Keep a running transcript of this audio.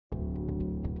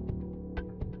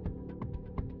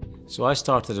So I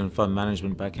started in fund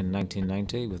management back in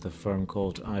 1990 with a firm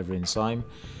called Ivory & Syme,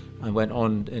 and went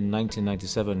on in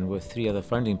 1997 with 3 other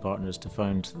founding partners to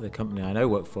found the company I now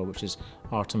work for, which is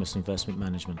Artemis Investment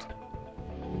Management.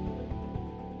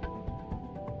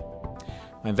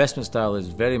 My investment style is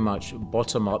very much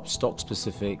bottom-up,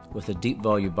 stock-specific, with a deep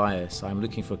value bias. I'm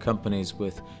looking for companies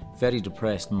with very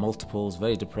depressed multiples,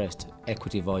 very depressed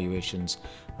equity valuations,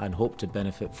 and hope to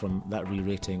benefit from that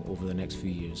re-rating over the next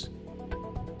few years.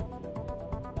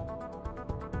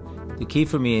 The key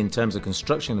for me in terms of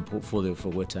constructing the portfolio for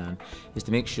Witan is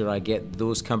to make sure I get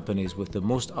those companies with the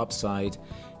most upside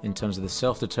in terms of the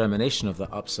self-determination of the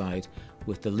upside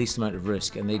with the least amount of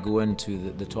risk, and they go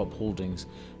into the top holdings.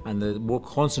 And the more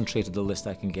concentrated the list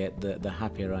I can get, the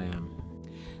happier I am.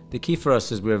 The key for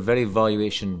us is we're very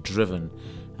valuation driven,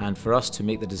 and for us to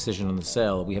make the decision on the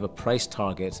sell, we have a price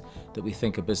target that we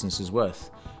think a business is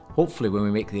worth. Hopefully when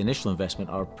we make the initial investment,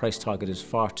 our price target is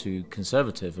far too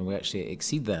conservative and we actually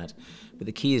exceed that. But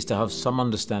the key is to have some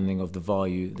understanding of the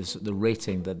value, the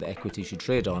rating that the equity should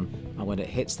trade on, and when it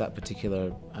hits that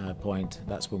particular point,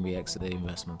 that's when we exit the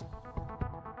investment.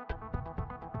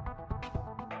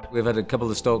 We've had a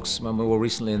couple of stocks more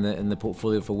recently in the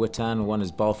portfolio for Witan. One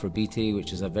is Balfour Beatty,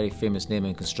 which is a very famous name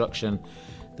in construction.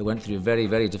 They went through a very,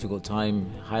 very difficult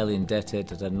time, highly indebted,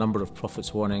 had a number of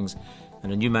profits warnings,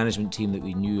 and a new management team that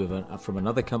we knew from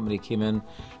another company came in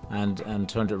and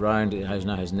turned it around. It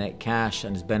now has net cash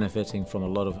and is benefiting from a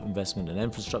lot of investment in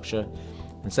infrastructure.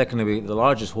 And secondly, the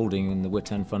largest holding in the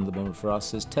Witan fund at the moment for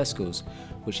us is Tesco's,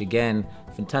 which again,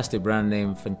 fantastic brand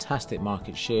name, fantastic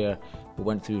market share, but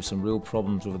went through some real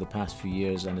problems over the past few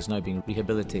years and is now being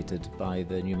rehabilitated by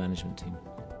the new management team.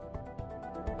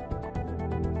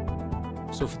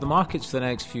 So for the markets for the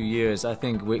next few years, I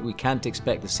think we can't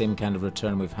expect the same kind of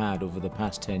return we've had over the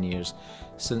past 10 years.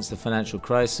 Since the financial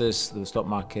crisis, the stock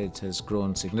market has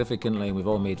grown significantly, and we've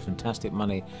all made fantastic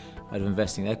money out of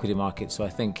investing in equity markets. So I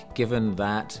think given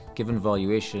that, given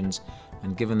valuations,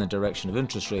 and given the direction of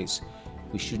interest rates,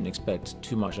 we shouldn't expect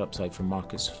too much upside from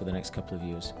markets for the next couple of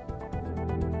years.